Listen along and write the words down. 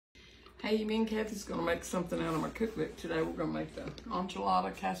Hey, me and Kathy's gonna make something out of my cookbook today. We're gonna make the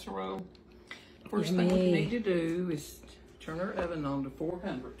enchilada casserole. First thing we need to do is turn our oven on to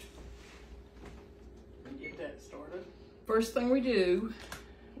 400. And get that started. First thing we do,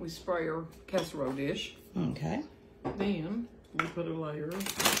 we spray our casserole dish. Okay. Then we put a layer of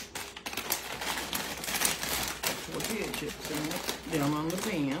tortilla chips in it, down on the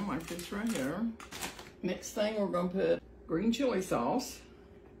pan like this right here. Next thing, we're gonna put green chili sauce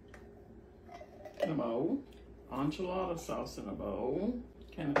in a bowl, enchilada sauce in a bowl,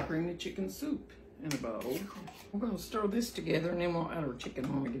 kind of creamy chicken soup in a bowl. We're gonna stir this together and then we'll add our chicken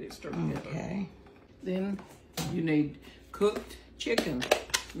when we get it stirred together. Okay. Then you need cooked chicken.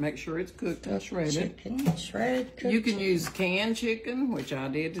 Make sure it's cooked and shredded. Chicken, shredded cooked. You can use canned chicken, which I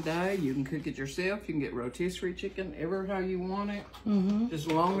did today. You can cook it yourself. You can get rotisserie chicken, ever how you want it, as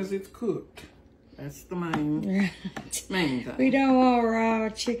long as it's cooked. That's the main thing. We don't want raw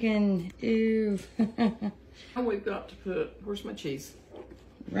chicken. Ew. Now we've got to put, where's my cheese?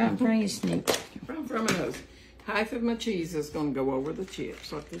 Right in front of you, Sneak. Right in front of my nose. Half of my cheese is going to go over the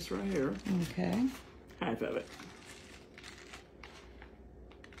chips, like this right here. Okay. Half of it.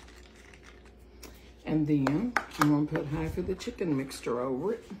 And then I'm going to put half of the chicken mixture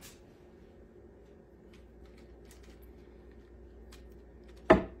over it.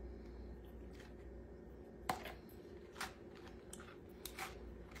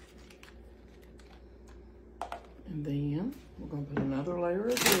 And then we're going to put another layer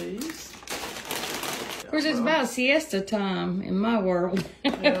of these. Of course, it's about siesta time in my world.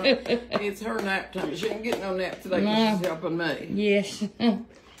 Well, it's her nap time. She ain't getting no nap today because she's helping me. Yes.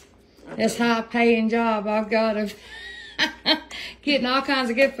 This high-paying job I've got of getting all kinds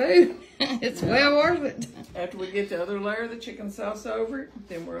of good food. It's well worth it. After we get the other layer of the chicken sauce over it,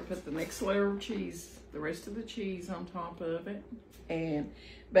 then we're going to put the next layer of cheese, the rest of the cheese on top of it, and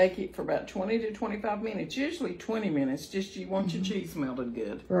bake it for about 20 to 25 minutes, usually 20 minutes, just you want your cheese melted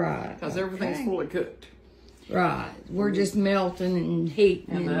good. Right. Because everything's fully cooked. Right. We're just melting and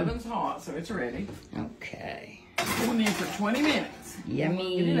heating. And the oven's hot, so it's ready. Okay. Going in for 20 minutes.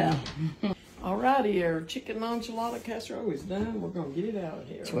 Yummy. Get it out. Alrighty, our chicken enchilada casserole is done. We're going to get it out of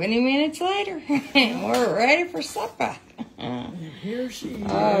here. 20 minutes later, we're ready for supper. And here she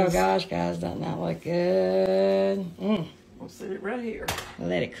is. Oh, gosh, guys, doesn't that look good? We'll set it right here.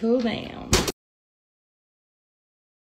 Let it cool down.